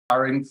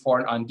hiring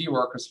foreign R&D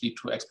workers lead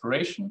to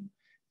exploration.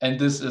 And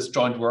this is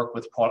joint work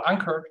with Paul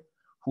Ankert,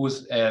 who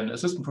is an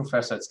assistant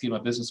professor at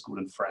Copenhagen Business School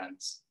in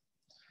France.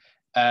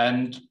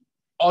 And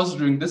also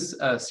during this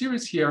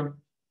series here,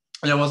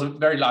 there was a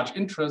very large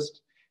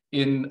interest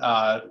in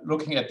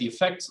looking at the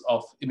effects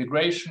of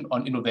immigration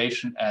on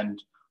innovation and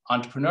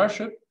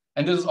entrepreneurship.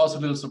 And this is also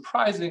a little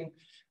surprising,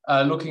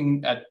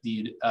 looking at the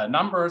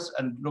numbers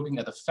and looking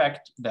at the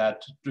fact that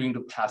during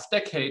the past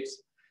decades,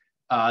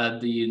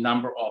 the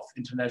number of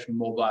international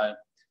mobile,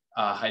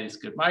 highly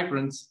skilled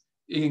migrants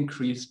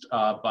increased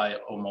by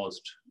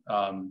almost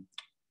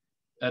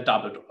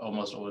doubled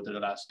almost over the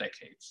last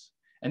decades.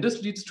 And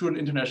this leads to an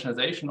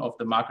internationalization of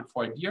the market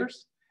for ideas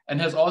and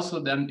has also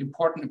then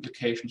important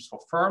implications for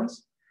firms,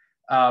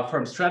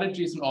 firm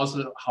strategies, and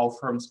also how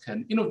firms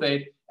can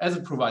innovate, as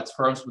it provides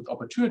firms with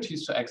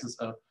opportunities to access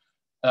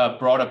a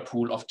broader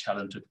pool of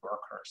talented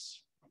workers.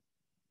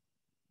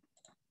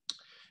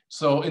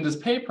 So in this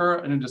paper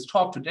and in this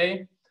talk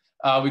today,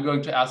 we're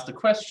going to ask the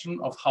question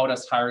of how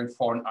does hiring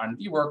foreign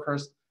R&D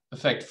workers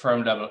affect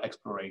firm level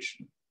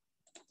exploration?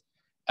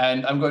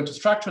 And I'm going to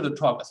structure the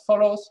talk as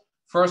follows.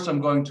 First,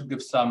 I'm going to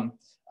give some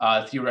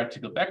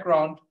theoretical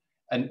background,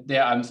 and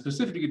there I'm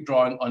specifically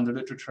drawing on the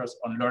literatures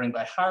on learning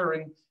by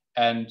hiring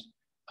and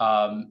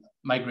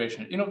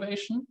migration and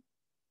innovation.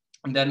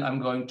 And then I'm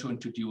going to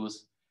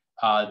introduce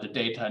the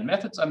data and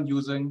methods I'm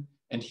using.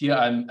 And here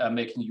I'm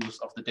making use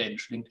of the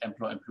Danish linked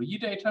employee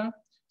data.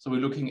 So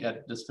we're looking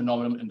at this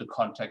phenomenon in the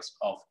context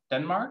of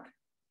Denmark.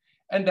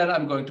 And then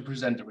I'm going to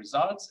present the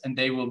results, and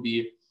they will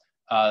be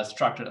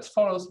structured as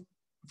follows.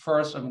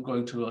 First, I'm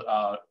going to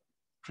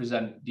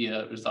present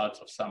the results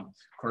of some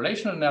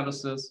correlation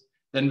analysis.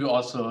 Then we're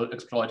also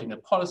exploiting a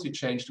policy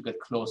change to get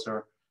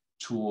closer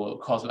to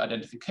causal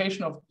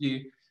identification of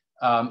the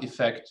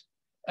effect.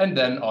 And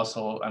then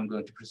also I'm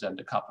going to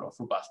present a couple of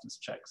robustness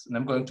checks. And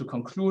I'm going to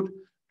conclude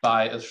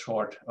by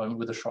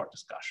with a short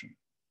discussion.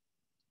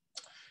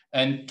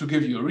 And to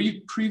give you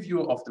a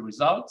preview of the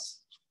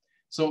results.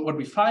 So what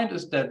we find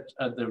is that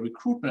the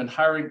recruitment and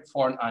hiring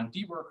foreign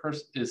R&D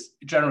workers is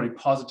generally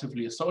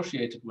positively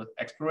associated with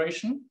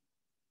exploration.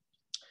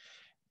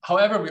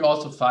 However, we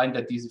also find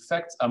that these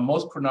effects are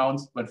most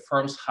pronounced when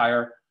firms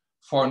hire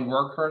foreign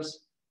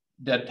workers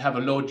that have a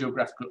low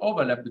geographical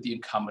overlap with the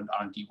incumbent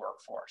R&D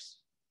workforce.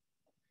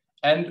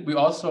 And we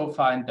also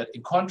find that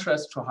in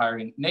contrast to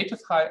hiring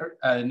native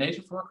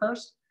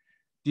workers,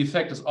 the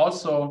effect is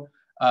also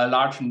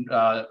large and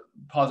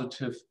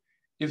positive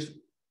if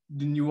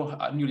the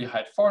newly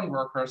hired foreign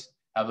workers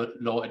have a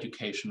low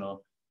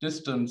educational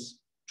distance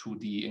to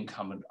the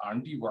incumbent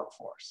R&D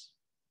workforce.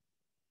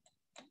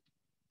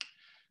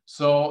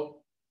 So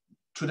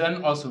to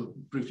then also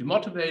briefly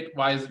motivate,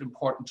 why is it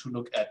important to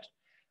look at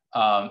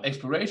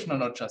exploration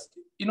and not just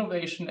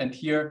innovation? And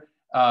here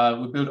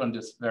we build on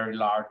this very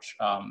large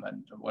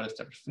and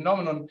well-established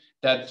phenomenon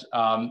that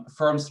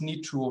firms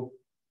need to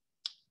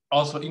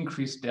also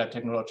increase their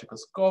technological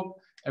scope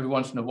every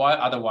once in a while,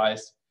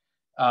 otherwise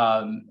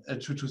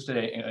to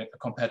stay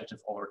competitive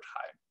over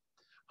time.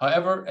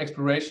 However,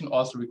 exploration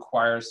also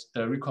requires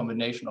the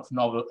recombination of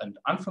novel and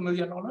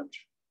unfamiliar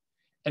knowledge.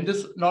 And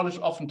this knowledge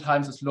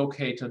oftentimes is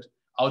located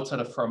outside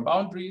of firm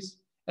boundaries.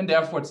 And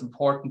therefore, it's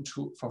important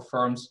for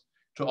firms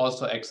to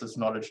also access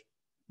knowledge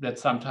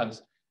that's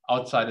sometimes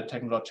outside the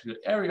technological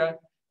area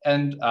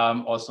and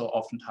also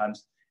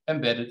oftentimes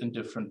embedded in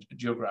different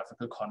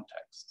geographical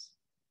contexts.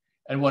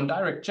 And one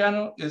direct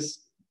channel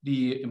is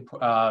the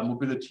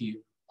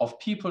mobility of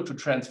people to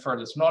transfer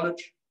this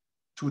knowledge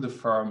to the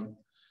firm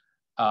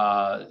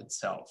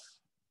itself.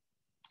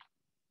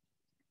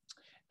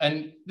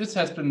 And this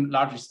has been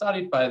largely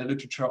studied by the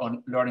literature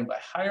on learning by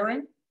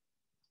hiring,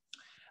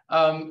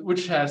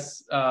 which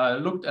has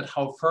looked at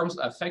how firms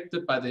are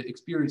affected by the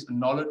experience and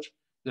knowledge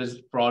that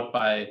is brought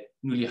by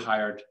newly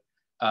hired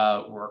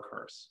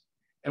workers.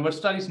 And what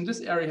studies in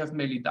this area have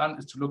mainly done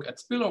is to look at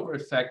spillover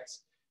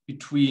effects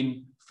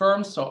between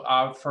firms. So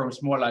are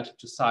firms more likely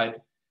to cite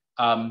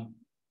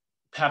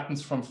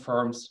patterns from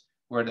firms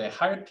where they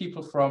hired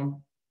people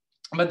from?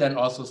 But then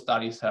also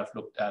studies have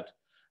looked at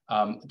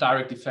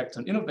direct effects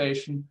on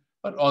innovation,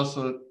 but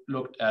also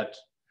looked at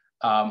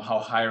how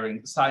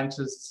hiring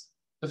scientists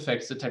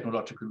affects the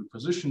technological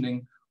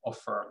repositioning of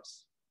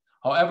firms.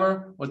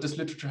 However, what this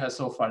literature has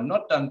so far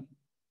not done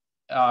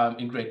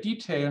in great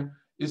detail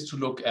is to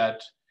look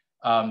at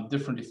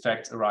different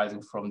effects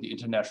arising from the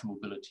international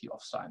mobility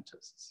of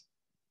scientists.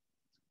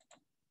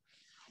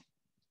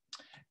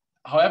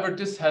 However,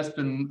 this has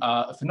been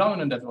a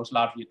phenomenon that was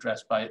largely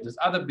addressed by this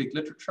other big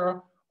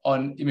literature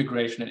on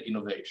immigration and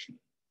innovation.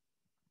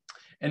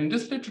 And in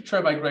this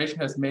literature, migration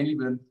has mainly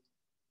been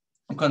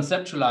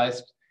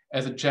conceptualized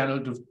as a channel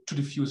to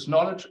diffuse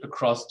knowledge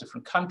across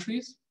different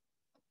countries.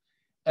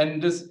 And in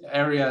this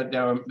area,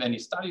 there are many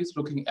studies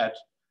looking at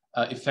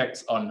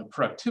effects on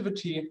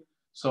productivity.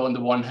 So on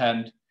the one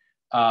hand,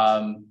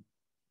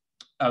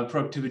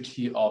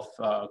 productivity of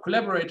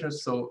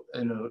collaborators. So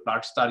in a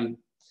large study,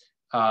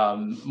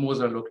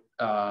 Moser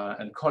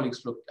and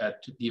colleagues looked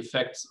at the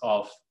effects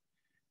of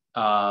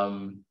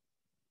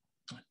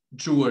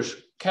Jewish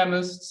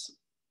chemists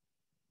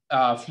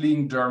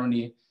fleeing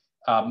Germany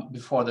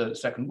before the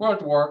Second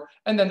World War.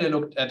 And then they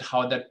looked at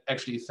how that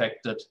actually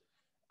affected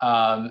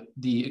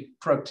the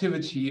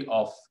productivity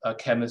of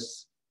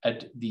chemists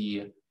at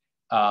in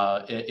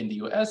the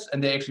US.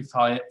 And they actually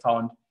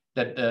found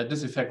that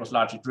this effect was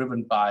largely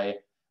driven by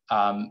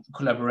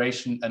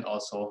collaboration and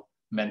also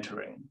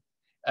mentoring.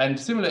 And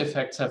similar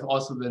effects have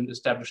also been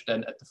established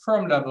then at the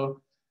firm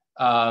level.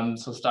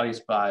 So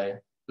studies by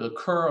Bill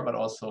Kerr, but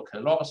also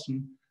Kel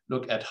Lawson,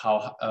 look at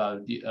how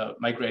the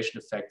migration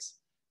affects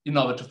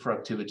innovative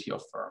productivity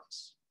of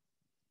firms.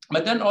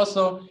 But then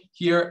also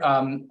here,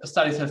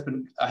 studies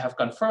have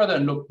gone further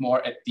and looked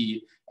more at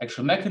the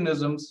actual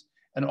mechanisms.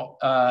 And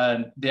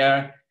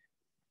there,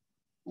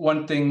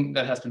 one thing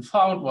that has been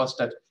found was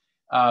that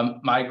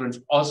migrants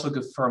also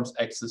give firms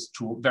access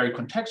to very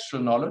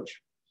contextual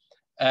knowledge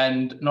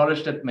and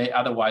knowledge that may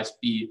otherwise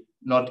be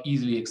not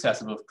easily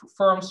accessible to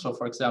firms. So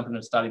for example, in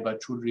a study by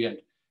Choudhury and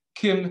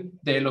Kim,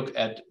 they look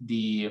at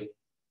the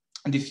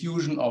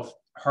diffusion of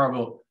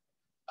herbal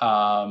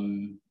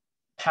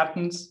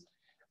patents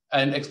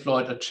and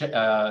exploit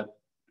a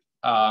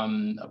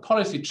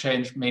policy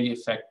change mainly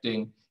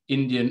affecting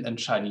Indian and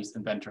Chinese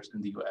inventors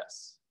in the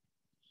US.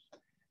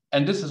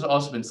 And this has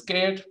also been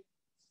scaled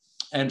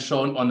and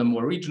shown on a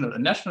more regional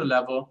and national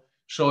level,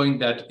 showing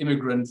that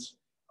immigrants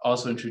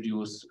also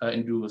induce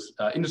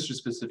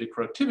industry-specific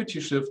productivity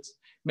shifts,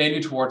 mainly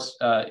towards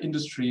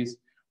industries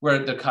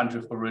where the country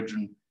of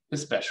origin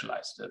is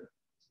specialized in.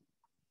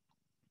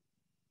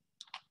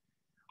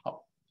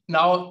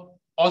 Now,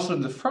 also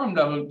in the firm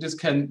level,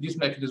 these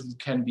mechanisms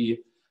can be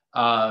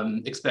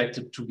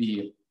expected to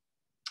be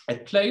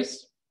at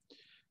place.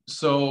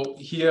 So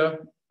here,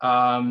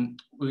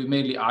 we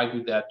mainly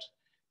argue that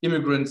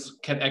immigrants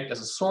can act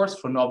as a source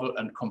for novel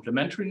and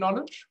complementary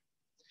knowledge.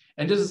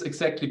 And this is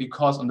exactly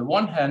because on the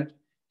one hand,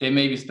 they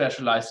may be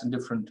specialized in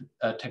different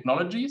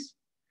technologies.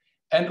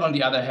 And on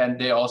the other hand,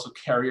 they are also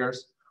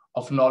carriers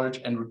of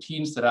knowledge and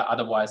routines that are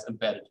otherwise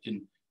embedded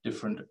in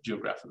different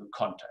geographical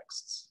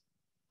contexts.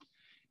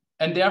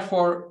 And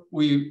therefore,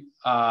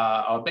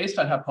 our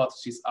baseline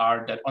hypotheses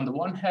are that on the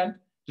one hand,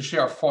 the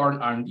share of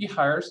foreign R&D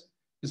hires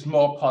is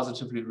more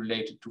positively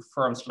related to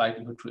firms'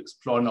 likelihood to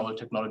explore novel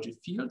technology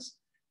fields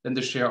than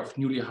the share of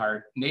newly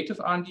hired native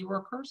R&D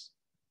workers.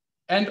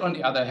 And on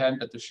the other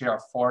hand, that the share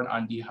of foreign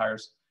R&D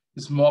hires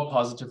is more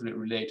positively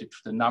related to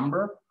the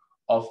number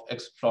of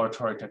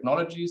exploratory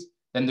technologies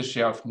than the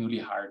share of newly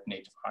hired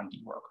native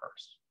R&D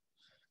workers.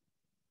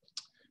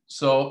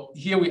 So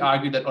here we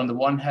argue that on the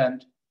one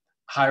hand,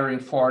 hiring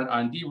foreign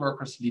R&D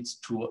workers leads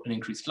to an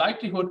increased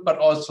likelihood, but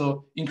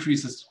also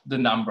increases the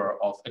number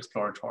of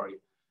exploratory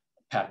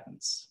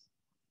patents.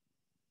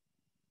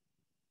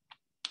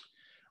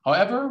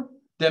 However,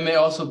 there may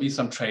also be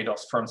some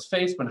trade-offs firms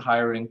face when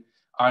hiring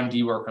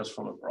R&D workers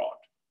from abroad.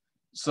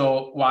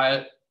 So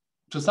while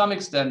to some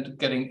extent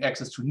getting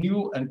access to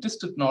new and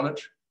distant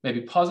knowledge may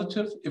be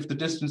positive, if the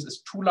distance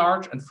is too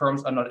large and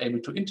firms are not able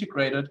to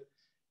integrate it,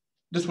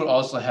 this will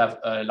also have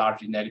a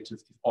largely negative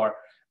or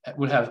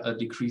will have a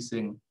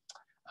decreasing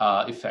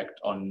effect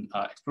on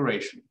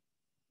exploration.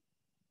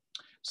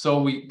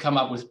 So we come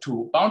up with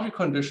two boundary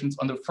conditions.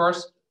 On the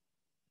first,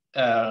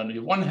 on the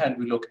one hand,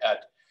 we look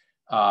at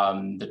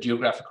the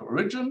geographical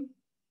origin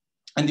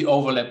and the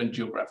overlap in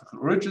geographical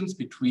origins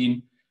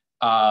between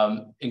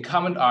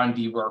incumbent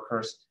R&D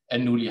workers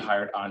and newly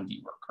hired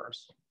R&D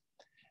workers.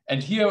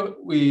 And here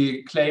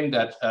we claim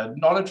that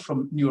knowledge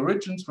from new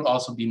origins will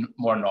also be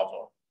more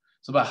novel.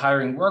 So by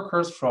hiring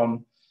workers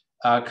from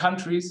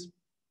countries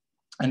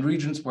and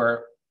regions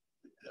where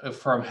a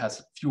firm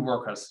has few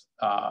workers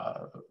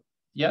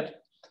yet,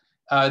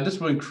 this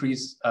will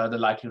increase the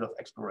likelihood of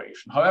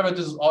exploration. However,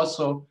 this is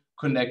also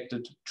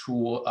connected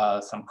to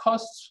some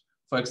costs.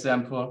 For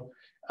example,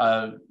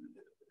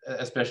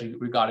 especially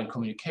regarding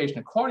communication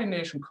and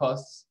coordination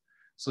costs.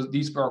 So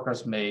these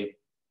workers may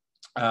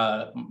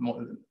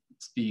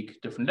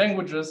speak different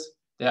languages.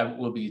 There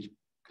will be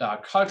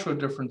cultural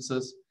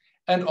differences.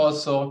 And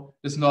also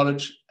this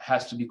knowledge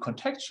has to be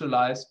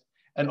contextualized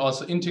and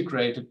also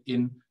integrated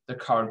in the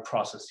current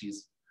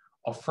processes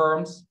of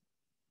firms,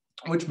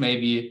 which may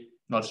be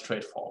not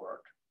straightforward.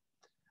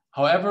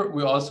 However,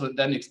 we also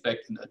then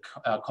expect in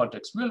the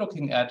context we're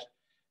looking at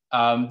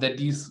that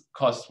these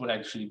costs will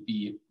actually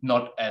be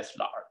not as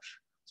large.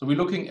 So we're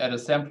looking at a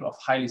sample of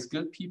highly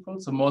skilled people.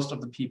 So most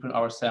of the people in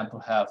our sample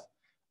have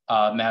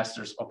a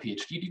master's or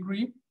PhD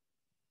degree.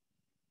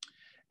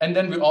 And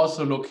then we're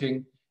also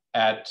looking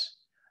at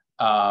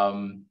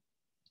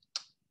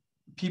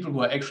people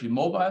who are actually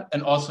mobile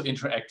and also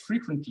interact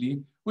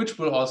frequently, which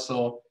will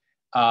also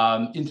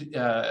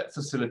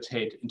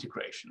facilitate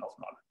integration of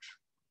knowledge.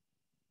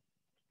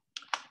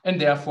 And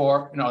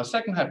therefore, in our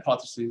second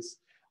hypothesis,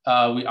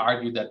 we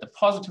argue that the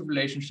positive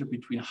relationship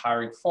between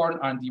hiring foreign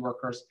R&D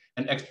workers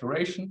and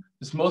exploration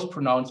is most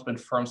pronounced when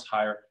firms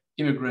hire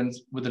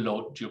immigrants with a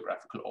low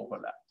geographical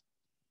overlap.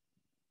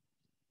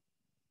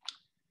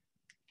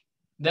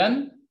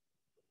 Then,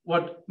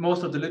 what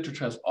most of the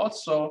literature has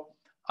also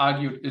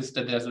argued is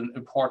that there's an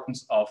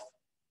importance of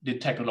the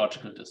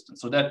technological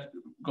distance. So that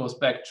goes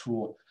back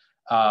to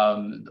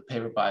the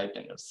paper by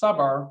Daniel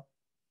Sabar,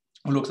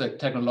 who looks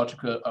at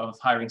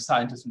hiring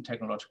scientists and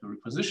technological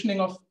repositioning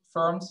of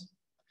firms.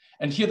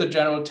 And here the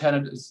general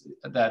tenet is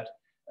that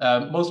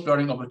most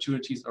learning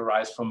opportunities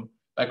arise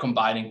by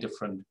combining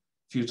different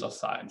fields of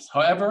science.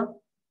 However,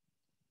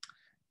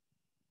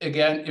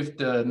 again, if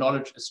the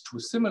knowledge is too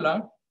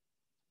similar,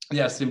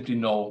 there are simply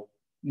no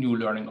new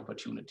learning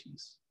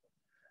opportunities.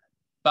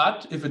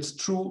 But if it's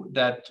true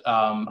that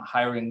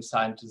hiring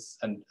scientists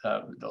and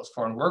those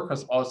foreign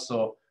workers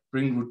also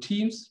bring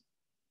routines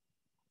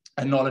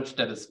and knowledge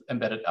that is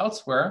embedded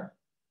elsewhere,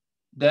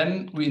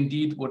 then we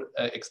indeed would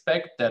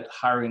expect that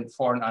hiring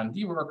foreign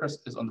R&D workers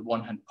is on the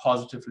one hand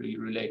positively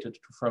related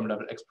to firm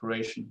level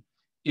exploration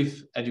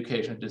if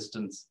educational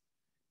distance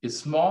is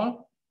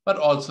small, but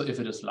also if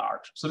it is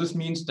large. So this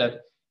means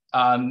that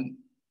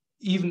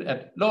even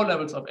at low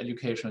levels of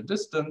educational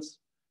distance,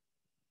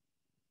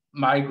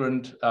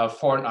 migrant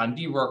foreign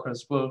R&D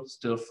workers will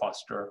still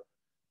foster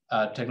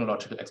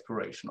technological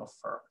exploration of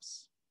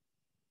firms.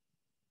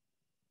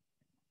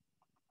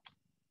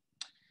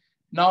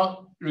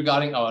 Now,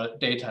 regarding our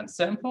data and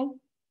sample,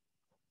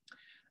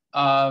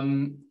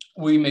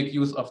 we make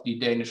use of the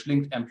Danish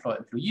linked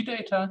employee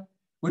data,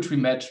 which we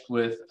matched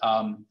with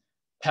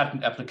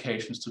patent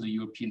applications to the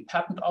European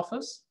Patent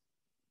Office.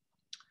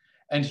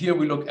 And here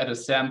we look at a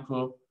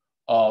sample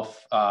of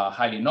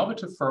highly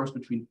innovative firms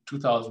between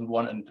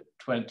 2001 and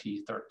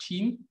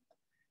 2013.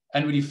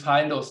 And we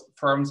define those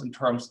firms in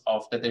terms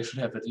of that they should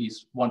have at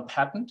least one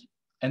patent.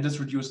 And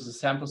this reduces the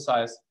sample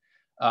size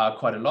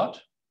quite a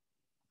lot.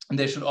 And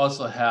they should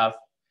also have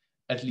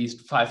at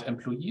least 5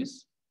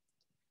 employees.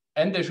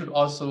 And they should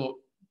also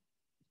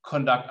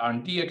conduct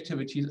R&D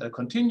activities at a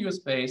continuous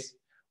base,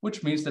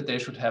 which means that they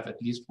should have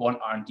at least one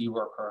R&D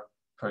worker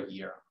per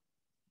year.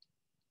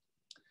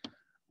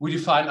 We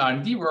define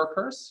R&D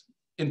workers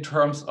in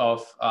terms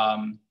of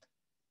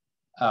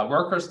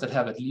workers that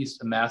have at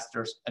least a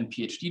master's and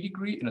PhD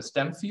degree in a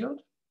STEM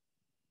field.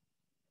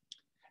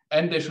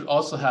 And they should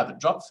also have a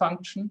job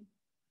function,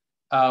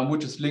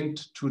 which is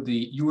linked to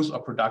the use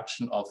or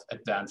production of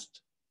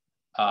advanced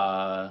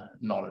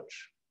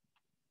knowledge.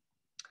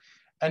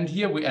 And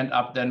here we end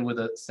up then with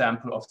a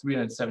sample of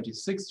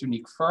 376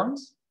 unique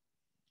firms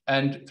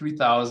and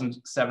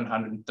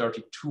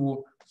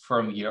 3,732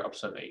 firm year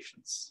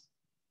observations.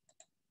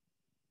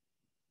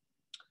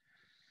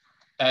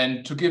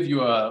 And to give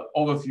you an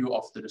overview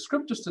of the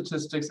descriptive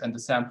statistics and the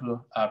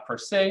sample per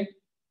se,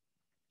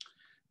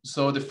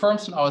 so the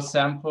firms in our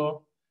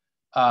sample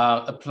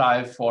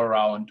apply for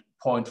around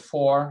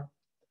 0.4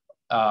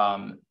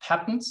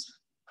 patents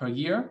per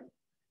year,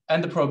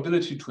 and the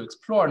probability to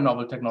explore a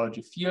novel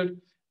technology field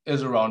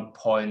is around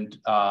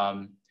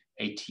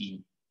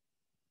 0.18.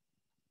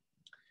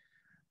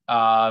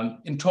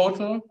 In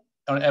total,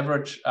 on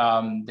average,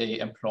 they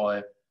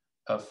employ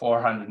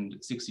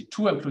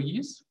 462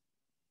 employees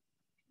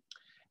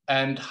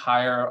and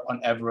hire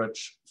on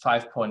average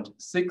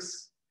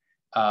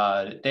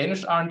 5.6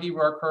 Danish R&D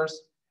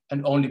workers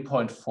and only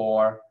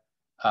 0.4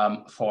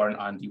 foreign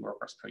R&D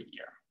workers per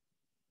year.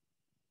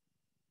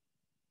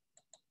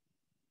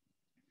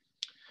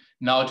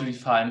 Now to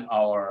define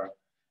our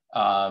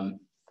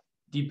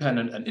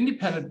dependent and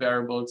independent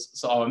variables.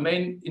 So our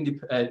main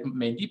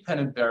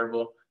dependent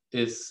variable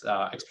is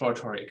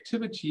exploratory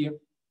activity.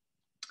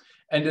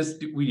 And this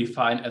we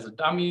define as a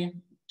dummy,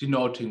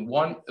 denoting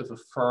 1, if a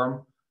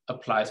firm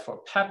applies for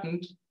a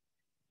patent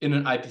in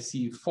an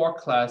IPC4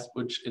 class,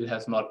 which it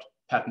has not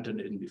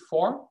patented in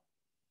before.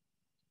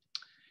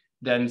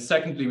 Then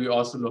secondly, we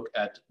also look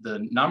at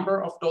the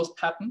number of those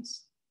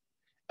patents.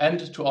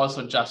 And to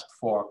also adjust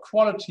for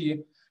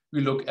quality,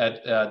 we look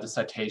at the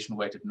citation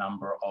weighted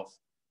number of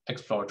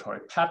exploratory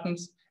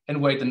patents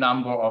and weight the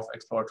number of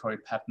exploratory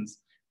patents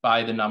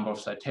by the number of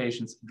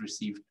citations it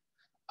received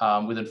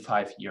within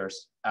 5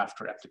 years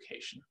after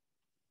application.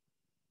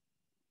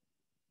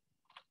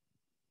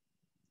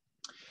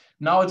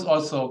 Now it's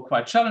also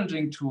quite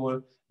challenging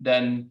to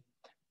then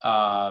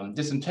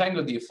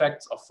disentangle the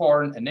effects of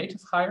foreign and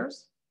native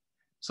hires.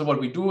 So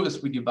what we do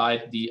is we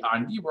divide the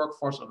R&D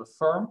workforce of a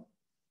firm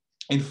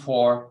in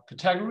 4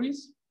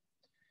 categories.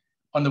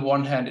 On the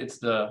one hand, it's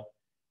the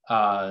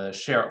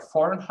share of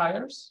foreign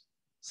hires.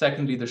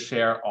 Secondly, the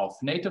share of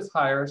native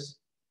hires,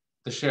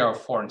 the share of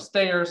foreign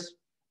stayers,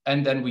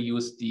 and then we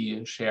use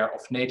the share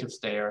of native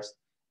stayers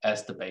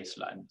as the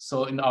baseline.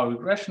 So in our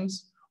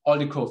regressions, all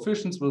the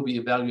coefficients will be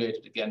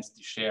evaluated against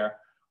the share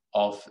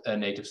of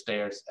native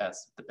stayers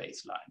as the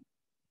baseline.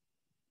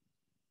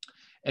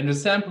 In the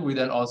sample, we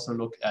then also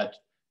look at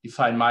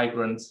define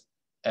migrants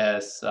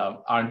as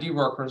R&D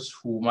workers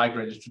who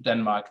migrated to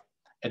Denmark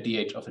at the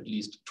age of at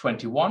least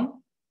 21.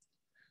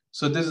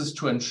 So this is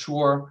to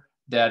ensure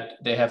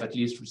that they have at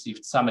least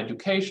received some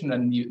education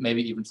and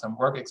maybe even some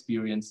work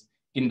experience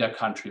in their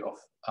country of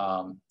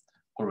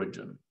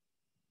origin.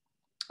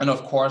 And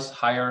of course,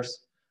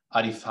 hires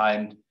are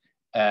defined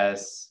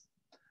as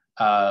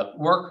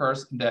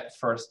workers in that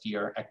first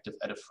year active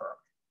at a firm.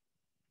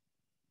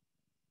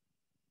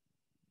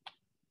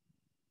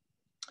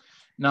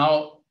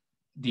 Now,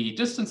 the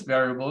distance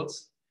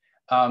variables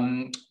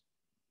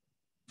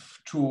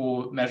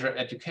to measure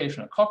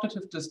educational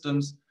cognitive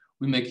distance,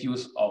 we make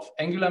use of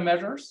angular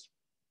measures.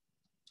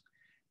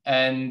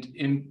 And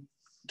in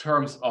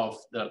terms of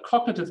the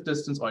cognitive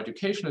distance or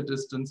educational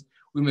distance,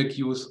 we make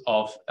use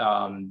of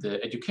the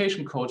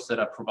education codes that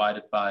are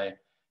provided by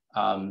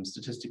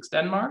Statistics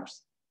Denmark,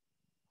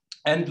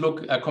 and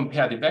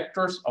compare the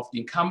vectors of the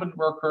incumbent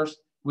workers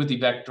with the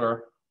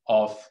vector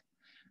of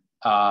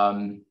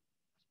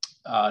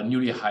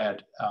newly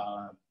hired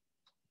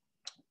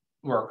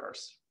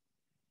workers.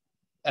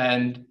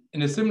 And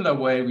in a similar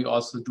way, we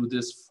also do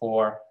this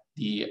for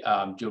the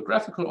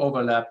geographical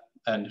overlap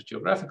and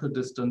geographical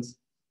distance.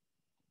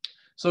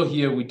 So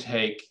here we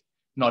take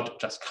not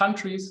just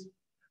countries,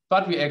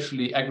 but we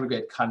actually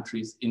aggregate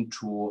countries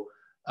into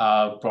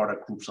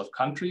broader groups of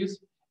countries.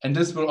 And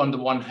this will, on the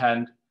one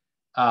hand,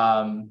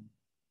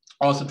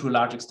 also to a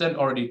large extent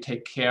already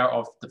take care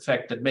of the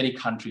fact that many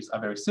countries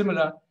are very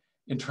similar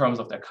in terms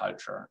of their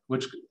culture,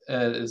 which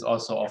is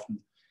also often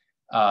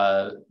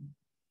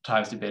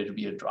times debated to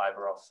be a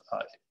driver of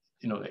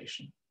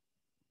innovation.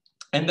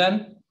 And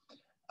then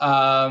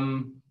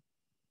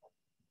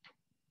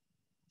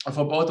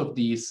for both of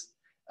these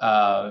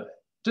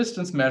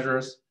distance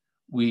measures,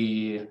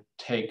 we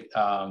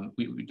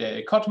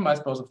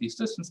dichotomize both of these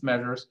distance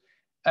measures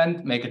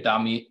and make a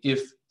dummy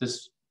if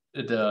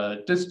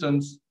the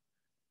distance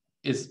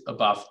is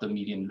above the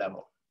median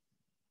level.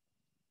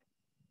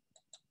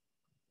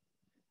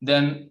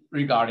 Then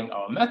regarding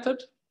our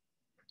method,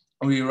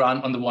 we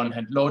run on the one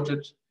hand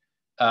loaded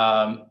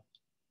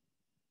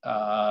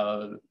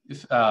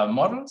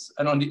models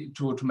and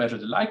to measure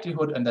the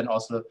likelihood, and then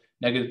also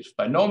negative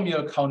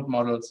binomial count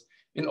models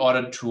in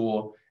order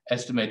to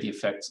estimate the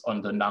effects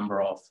on the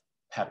number of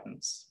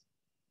patents.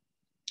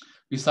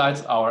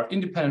 Besides our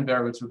independent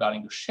variables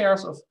regarding the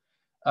shares of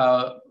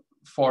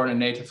foreign and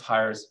native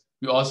hires,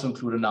 we also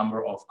include a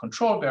number of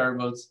control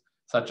variables,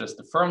 such as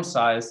the firm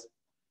size,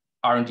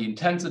 R&D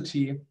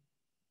intensity,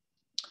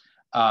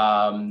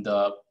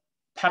 the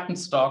patent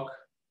stock,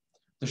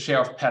 the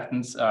share of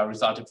patents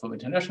resulting from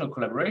international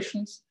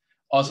collaborations,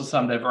 also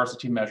some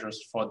diversity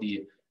measures for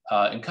the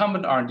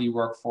incumbent R&D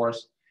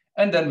workforce.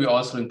 And then we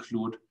also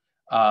include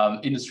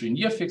industry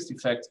near fixed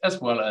effects, as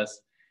well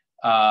as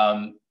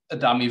a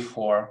dummy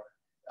for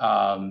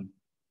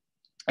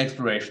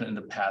exploration in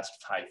the past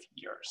 5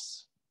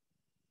 years.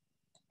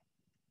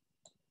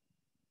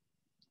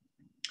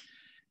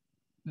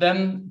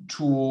 Then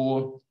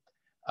to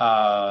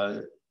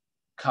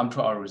come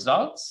to our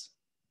results.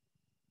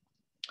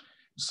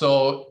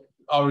 So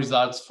our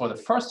results for the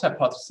first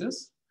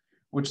hypothesis,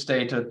 which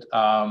stated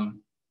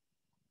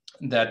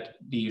that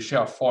the share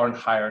of foreign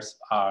hires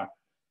are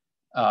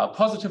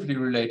positively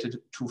related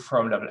to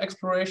firm level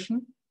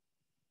exploration.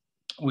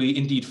 We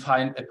indeed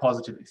find a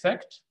positive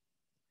effect.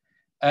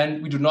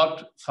 And we do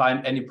not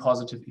find any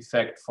positive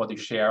effect for the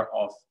share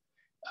of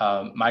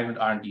migrant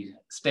R&D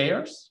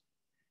stayers,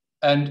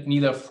 and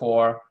neither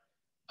for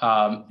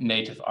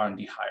native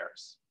R&D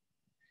hires.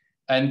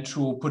 And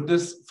to put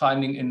this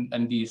finding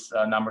and these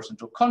numbers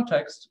into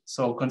context,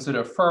 so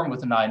consider a firm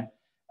with 9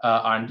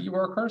 R&D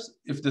workers.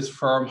 If this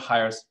firm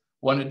hires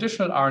 1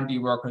 additional R&D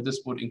worker, this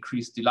would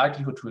increase the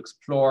likelihood to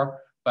explore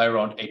by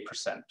around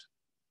 8%.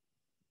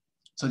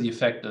 So the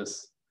effect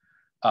is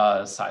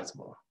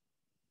sizable.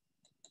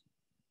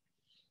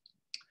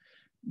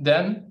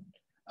 Then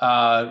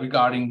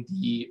regarding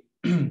the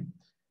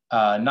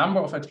number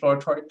of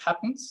exploratory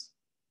patents,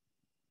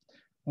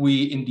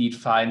 we indeed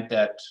find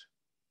that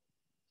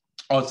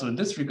also in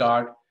this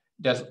regard,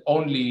 there's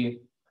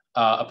only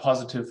a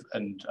positive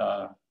and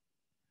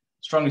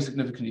strongly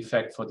significant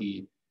effect for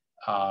the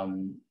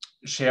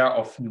share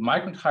of new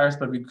migrant hires,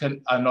 but we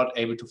are not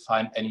able to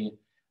find any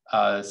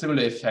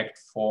similar effect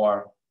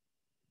for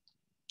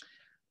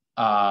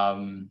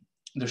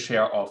the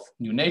share of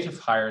new native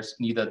hires,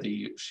 neither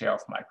the share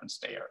of migrant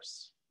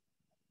stayers.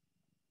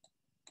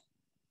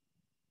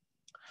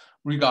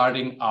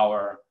 Regarding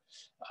our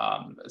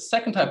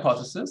second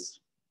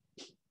hypothesis,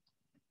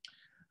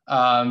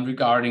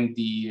 regarding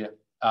the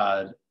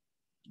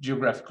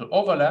geographical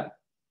overlap,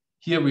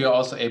 here we are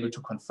also able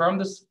to confirm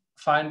this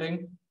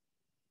finding,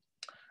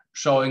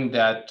 showing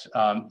that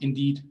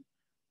indeed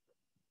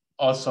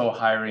also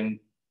hiring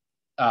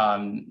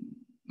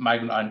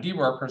migrant R&D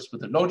workers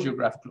with a low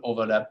geographical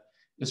overlap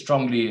is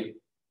strongly,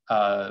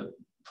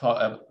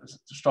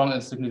 strong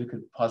and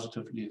significantly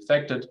positively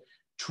affected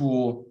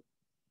to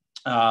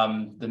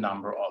the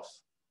number of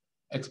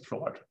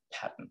explored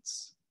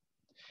patents.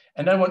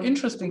 And then one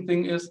interesting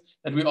thing is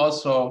that we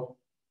also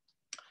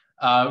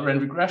ran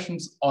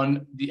regressions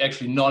on the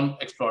actually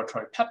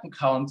non-exploratory patent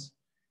counts.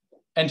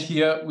 And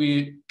here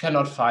we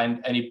cannot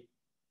find any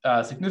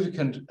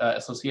significant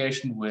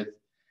association with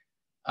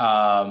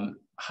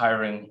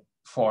hiring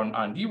foreign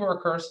R&D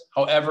workers.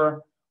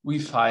 However, we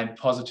find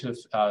positive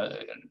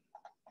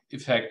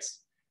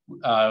effects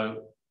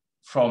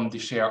from the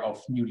share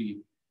of newly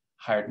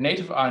hired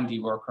native R&D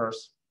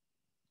workers,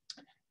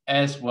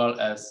 as well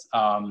as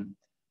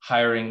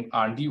hiring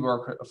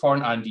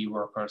foreign R&D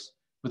workers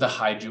with a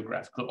high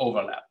geographical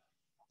overlap.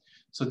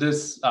 So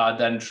this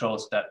then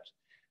shows that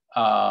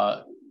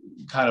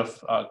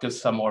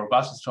gives some more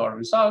robustness to our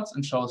results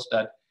and shows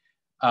that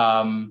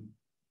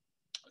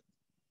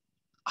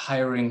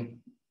hiring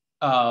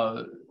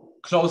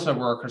closer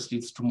workers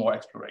leads to more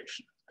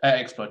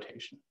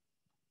exploitation.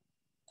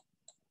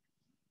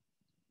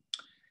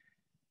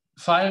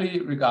 Finally,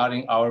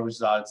 regarding our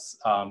results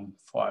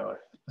for our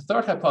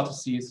third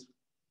hypothesis,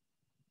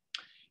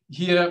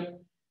 here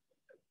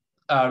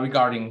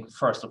regarding,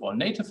 first of all,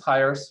 native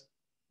hires,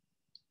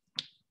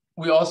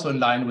 we also, in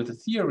line with the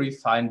theory,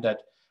 find that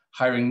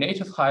hiring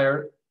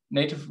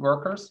native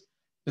workers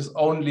is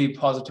only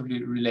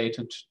positively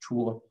related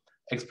to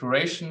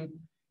exploration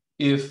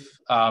if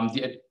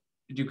the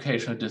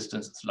educational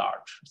distance is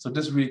large. So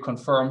this really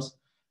confirms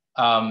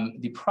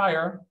the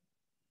prior.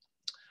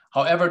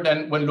 However,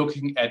 then when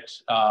looking at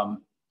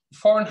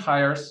foreign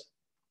hires,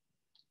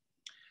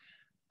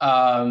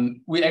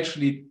 we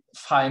actually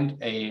find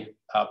a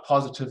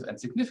positive and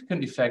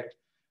significant effect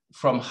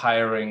from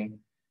hiring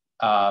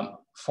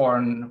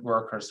foreign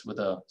workers with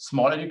a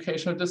small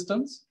educational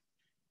distance.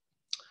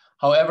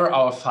 However,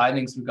 our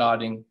findings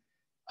regarding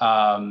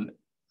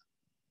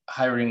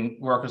hiring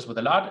workers with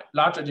a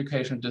large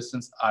educational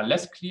distance are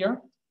less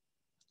clear.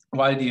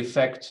 While the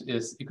effect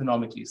is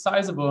economically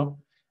sizable,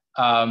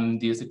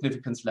 the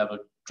significance level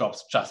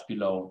drops just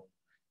below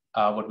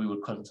what we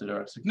would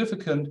consider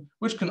significant,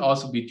 which can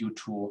also be due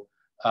to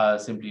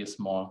simply a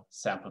small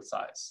sample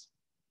size.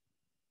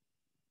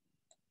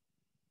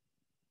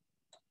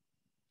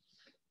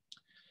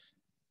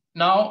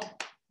 Now,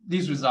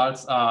 these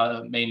results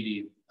are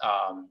mainly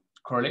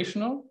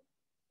correlational.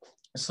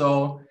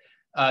 So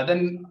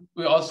then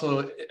we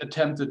also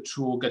attempted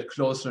to get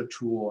closer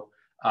to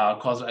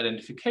causal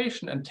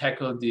identification and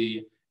tackle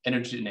the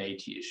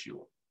heterogeneity issue.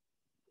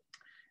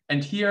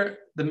 And here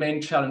the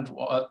main challenge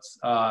was,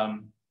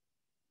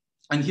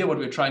 and here what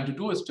we're trying to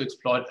do is to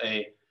exploit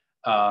a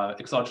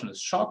exogenous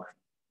shock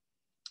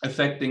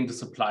affecting the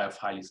supply of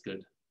highly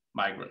skilled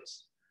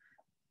migrants.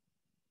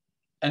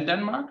 And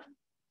Denmark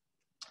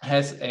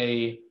has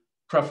a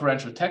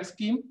preferential tax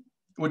scheme,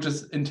 which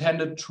is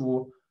intended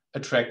to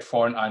attract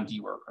foreign R&D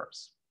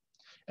workers.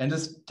 And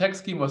this tax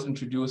scheme was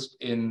introduced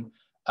in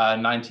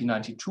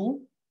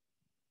 1992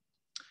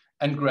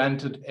 and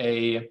granted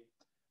a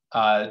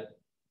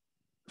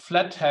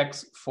flat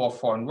tax for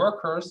foreign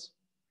workers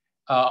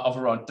of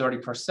around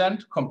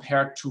 30%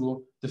 compared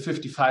to the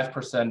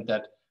 55%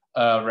 that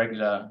the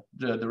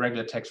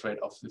regular tax rate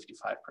of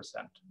 55%.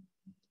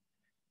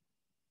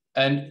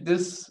 And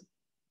this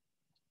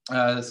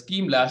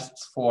scheme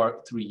lasts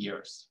for 3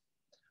 years.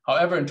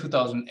 However, in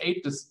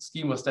 2008, this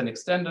scheme was then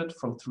extended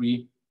from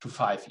 3 to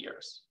 5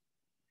 years.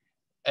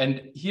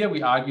 And here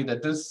we argue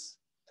that this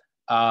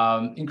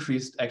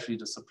increased actually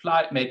the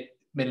supply, made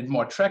it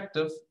more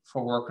attractive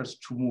for workers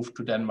to move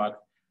to Denmark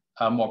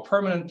more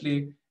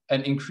permanently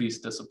and increase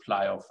the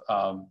supply of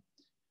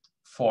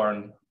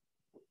foreign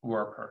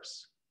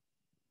workers.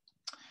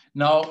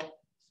 Now,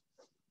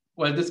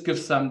 well, this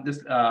gives some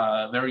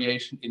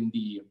variation in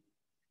the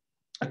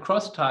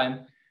across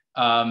time.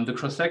 The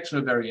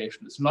cross-sectional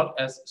variation is not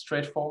as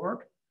straightforward.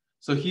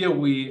 So here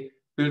we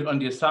build on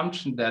the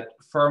assumption that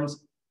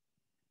firms,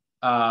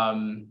 that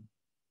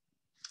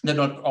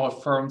not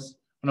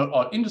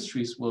all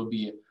industries will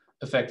be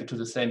affected to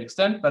the same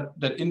extent, but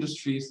that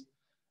industries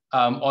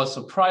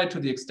also prior to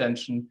the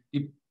extension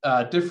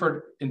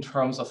differed in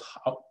terms of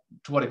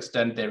to what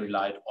extent they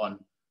relied on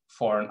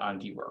foreign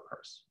R&D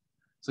workers.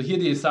 So here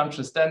the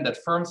assumption is then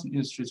that firms and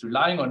industries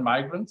relying on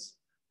migrants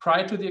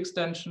prior to the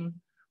extension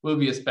will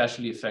be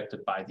especially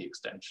affected by the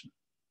extension.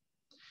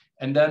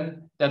 And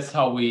then that's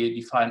how we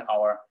define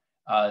our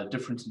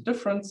difference in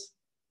difference,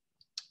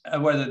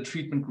 where the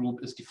treatment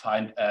group is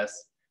defined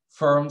as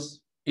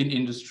firms in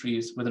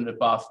industries with an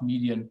above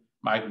median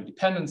migrant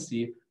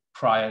dependency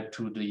prior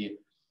to the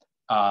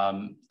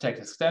tax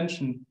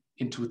extension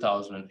in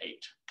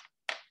 2008.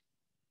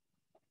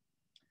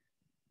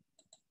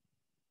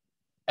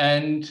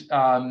 And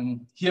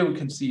here we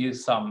can see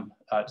some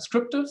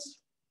descriptives.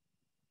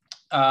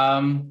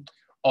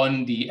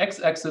 On the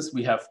x-axis,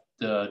 we have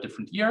the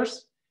different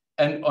years.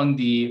 And on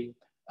the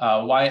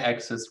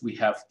y-axis, we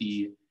have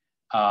the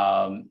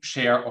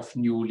share of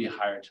newly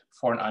hired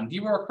foreign R&D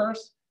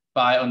workers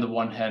by, on the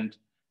one hand,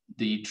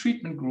 the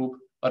treatment group,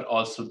 but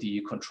also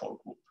the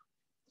control group.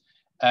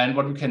 And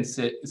what we can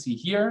see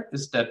here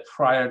is that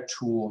prior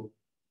to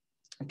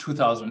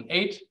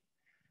 2008,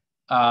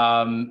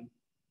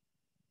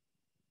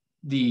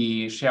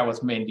 the share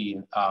was mainly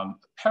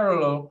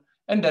parallel.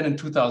 And then in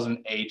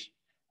 2008,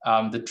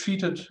 the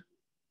treated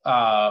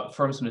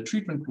firms in the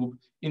treatment group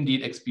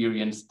indeed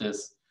experienced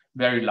this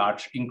very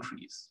large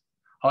increase.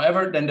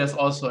 However, then there's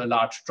also a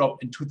large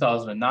drop in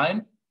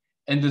 2009.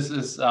 And this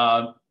is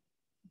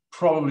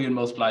probably and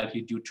most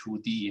likely due to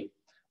the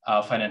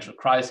financial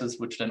crisis,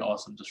 which then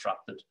also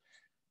disrupted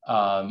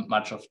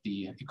much of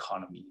the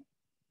economy.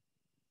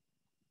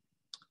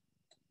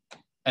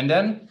 And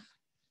then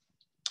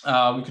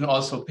we can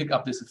also pick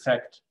up this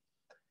effect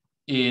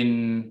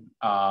in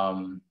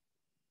the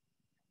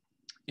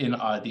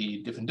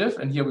diff and diff,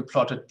 and here we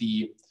plotted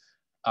the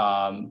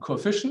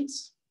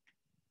coefficients.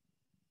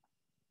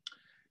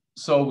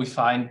 So we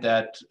find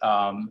that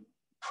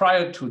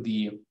prior to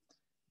the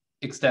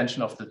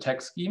extension of the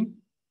tax scheme,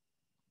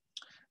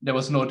 there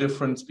was no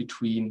difference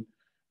between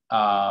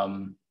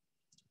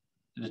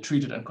the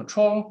treated and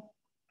control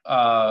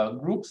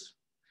groups.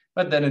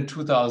 But then in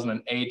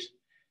 2008,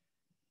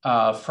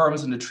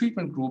 firms in the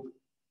treatment group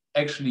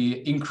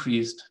actually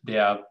increased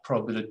their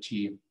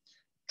probability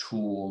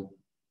to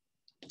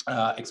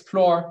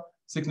explore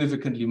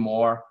significantly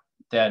more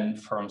than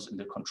firms in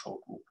the control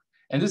group.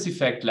 And this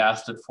effect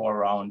lasted for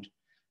around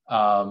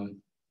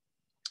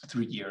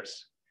 3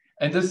 years.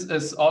 And this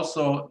is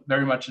also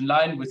very much in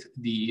line with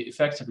the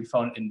effects that we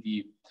found in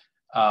the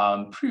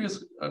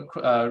previous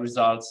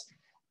results,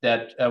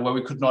 that where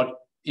we could not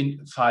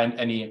find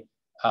any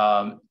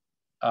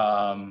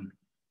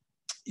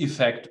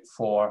effect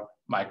for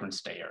migrant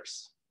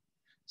stayers.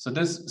 So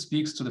this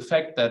speaks to the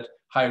fact that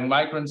hiring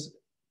migrants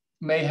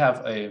may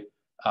have a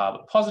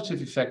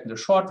positive effect in the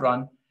short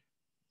run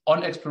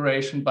on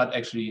exploration, but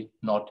actually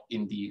not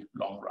in the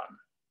long run.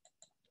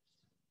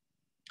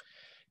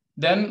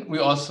 Then we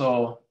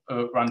also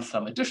run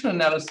some additional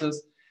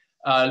analysis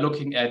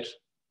looking at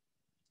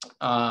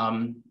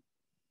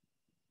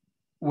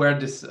where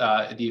this,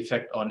 the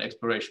effect on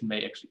exploration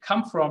may actually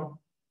come from.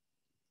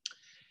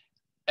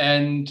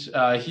 And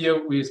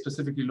here we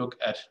specifically look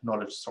at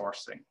knowledge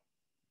sourcing.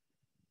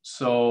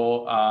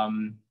 So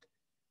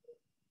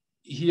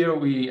here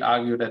we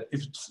argue that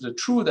if it's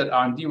true that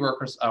R&D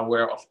workers are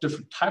aware of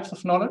different types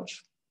of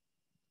knowledge,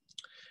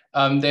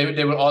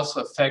 they will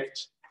also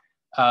affect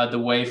the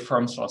way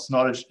firms source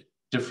knowledge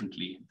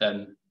differently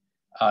than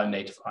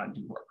native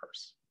R&D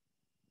workers.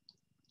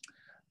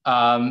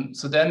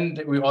 So then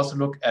we also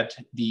look at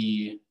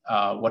the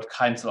what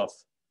kinds of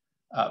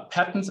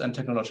patents and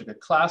technological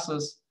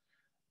classes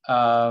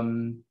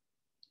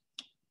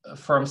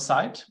firms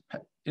cite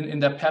in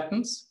their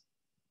patents.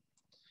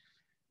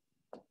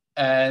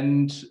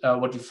 And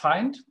what we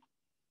find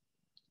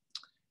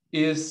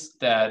is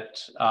that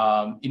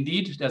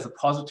indeed there's a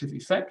positive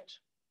effect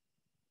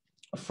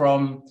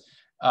from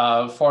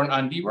foreign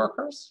R&D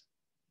workers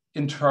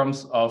in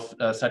terms of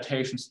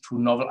citations to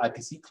novel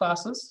IPC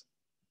classes,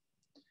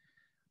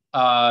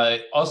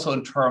 also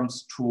in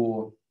terms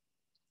to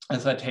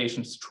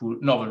citations to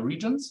novel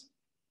regions.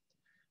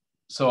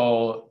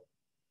 So,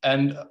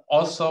 and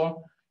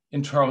also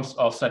in terms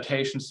of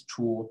citations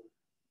to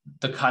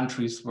the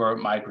countries where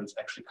migrants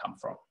actually come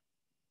from.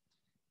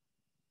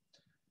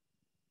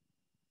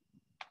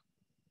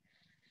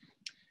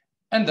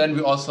 And then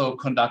we also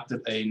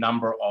conducted a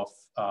number of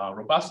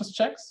robustness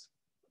checks.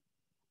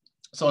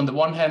 So on the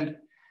one hand,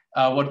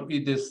 what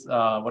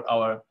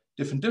our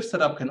diff and diff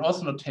setup can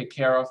also not take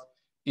care of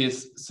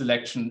is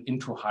selection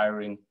into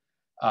hiring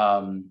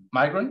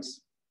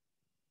migrants.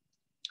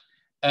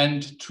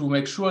 And to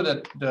make sure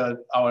that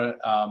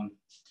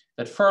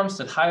that firms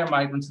that hire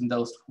migrants and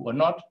those who are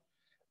not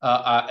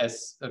are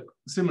as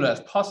similar as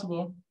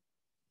possible,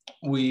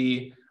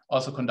 we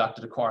also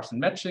conducted a coarse and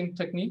matching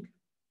technique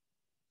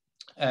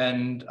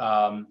and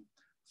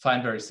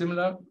find very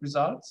similar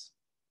results.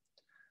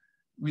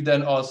 We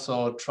then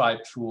also tried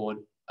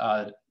to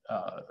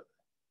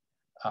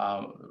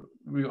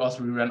we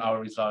ran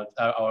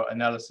our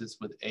analysis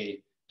with a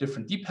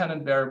different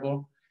dependent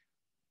variable,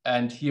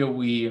 and here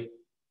we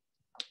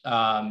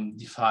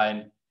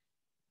define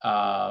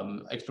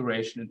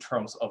exploration in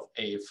terms of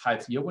a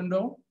 5-year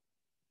window.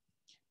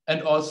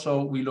 And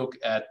also we look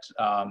at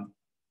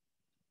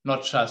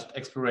not just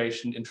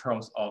exploration in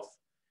terms of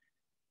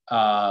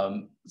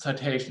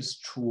citations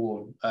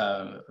to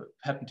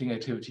patenting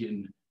activity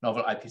in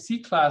novel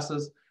IPC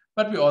classes,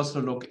 but we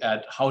also look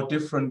at how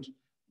different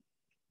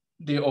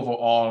the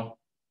overall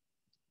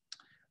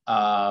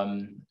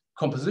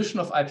composition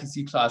of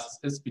IPC classes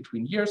is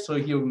between years. So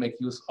here we make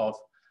use of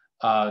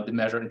the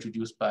measure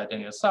introduced by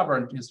Daniel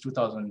R&D in his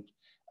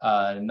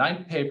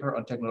 2009 paper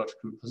on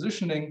technological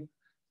positioning.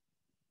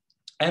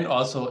 And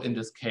also in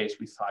this case,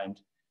 we find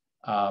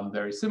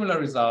very similar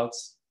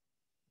results.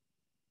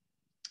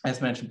 As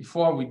mentioned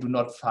before, we do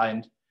not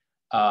find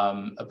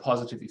a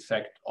positive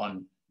effect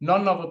on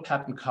non-novel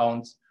patent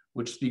counts,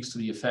 which speaks to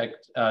the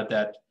effect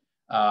that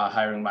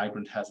hiring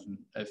migrant has an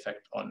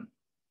effect on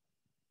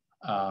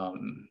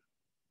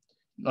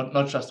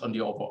not just on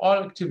the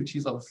overall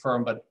activities of a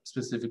firm, but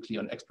specifically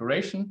on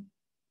exploration.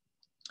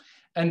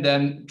 And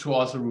then to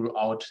also rule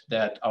out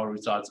that our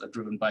results are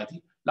driven by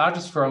the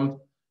largest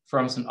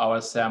firms in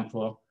our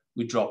sample,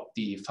 we drop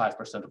the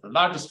 5% of the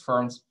largest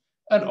firms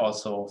and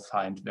also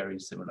find very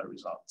similar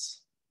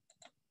results.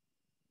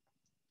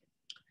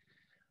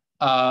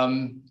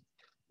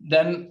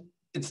 Then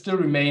it still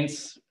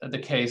remains the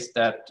case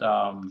that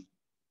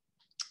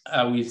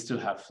we still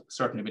have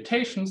certain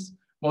limitations.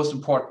 Most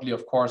importantly,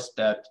 of course,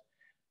 that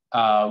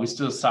we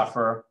still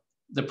suffer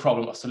the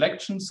problem of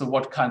selection. So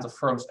what kinds of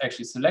firms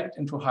actually select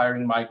into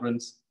hiring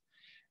migrants?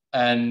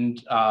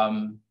 And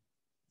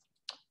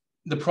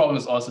the problem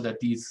is also that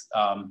these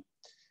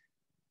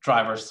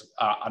drivers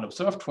are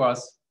unobserved to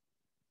us.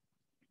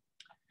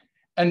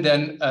 And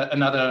then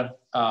another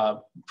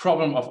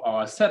problem of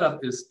our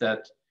setup is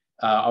that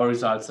our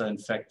results are in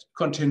fact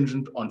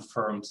contingent on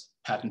firms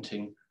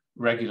patenting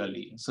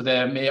regularly. So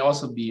there may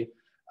also be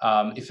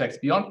effects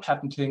beyond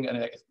patenting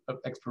and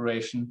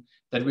exploration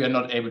that we are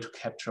not able to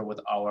capture with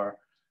our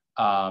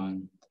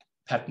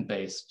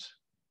patent-based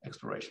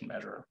exploration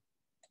measure.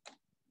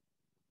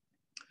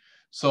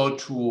 So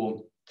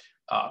to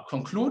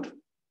conclude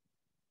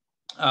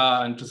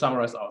and to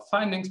summarize our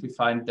findings, we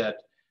find that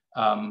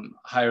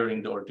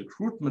hiring or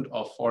recruitment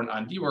of foreign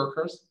R&D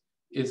workers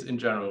is in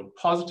general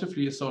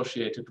positively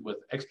associated with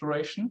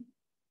exploration.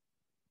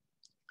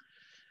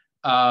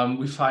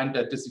 We find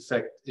that this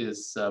effect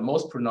is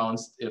most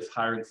pronounced if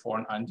hiring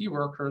foreign R&D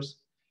workers,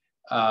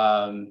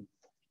 when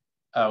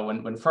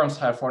firms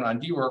hire foreign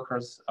R&D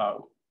workers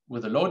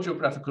with a low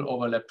geographical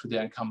overlap to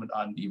their incumbent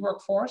R&D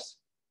workforce.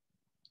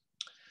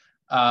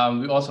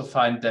 We also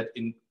find that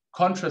in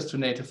contrast to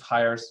native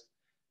hires,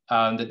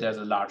 that there's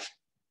a large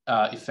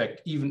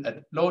effect even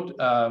at low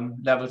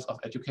levels of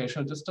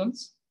educational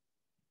distance.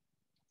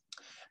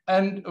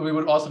 And we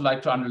would also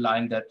like to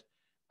underline that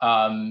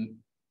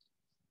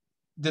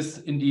this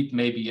indeed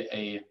may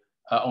be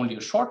only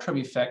a short-term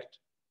effect,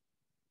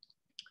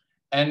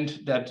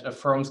 and that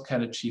firms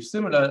can achieve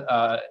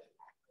similar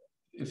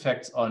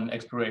effects on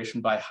exploration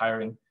by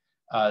hiring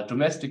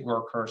domestic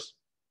workers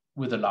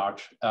with a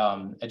large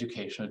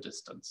educational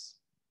distance.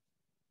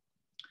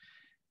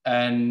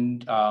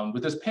 And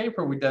with this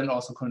paper, we then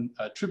also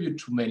contribute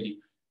to mainly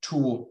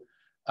two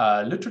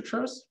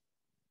literatures.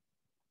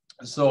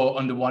 So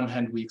on the one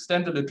hand, we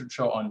extend the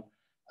literature on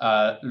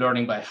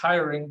learning by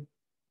hiring,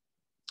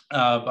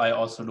 by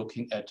also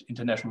looking at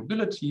international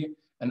mobility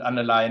and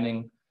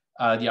underlining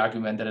the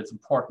argument that it's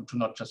important to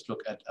not just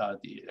look at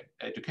the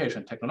education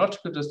and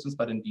technological distance,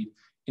 but indeed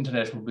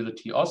international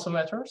mobility also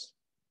matters.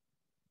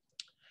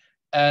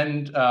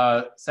 And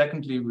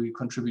secondly, we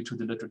contribute to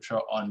the literature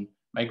on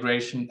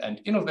migration and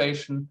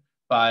innovation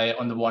by,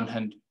 on the one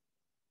hand,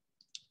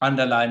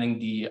 underlining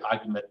the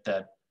argument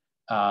that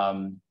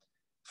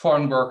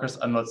foreign workers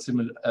are not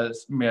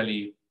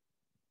merely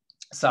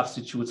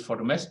substitutes for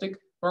domestic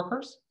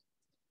workers,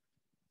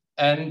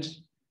 and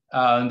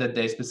that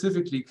they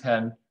specifically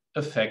can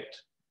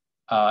affect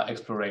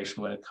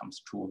exploration when it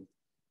comes to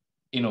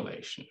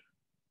innovation.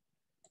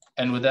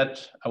 And with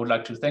that, I would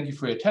like to thank you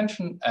for your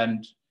attention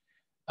and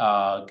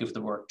give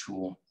the word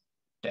to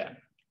Dan.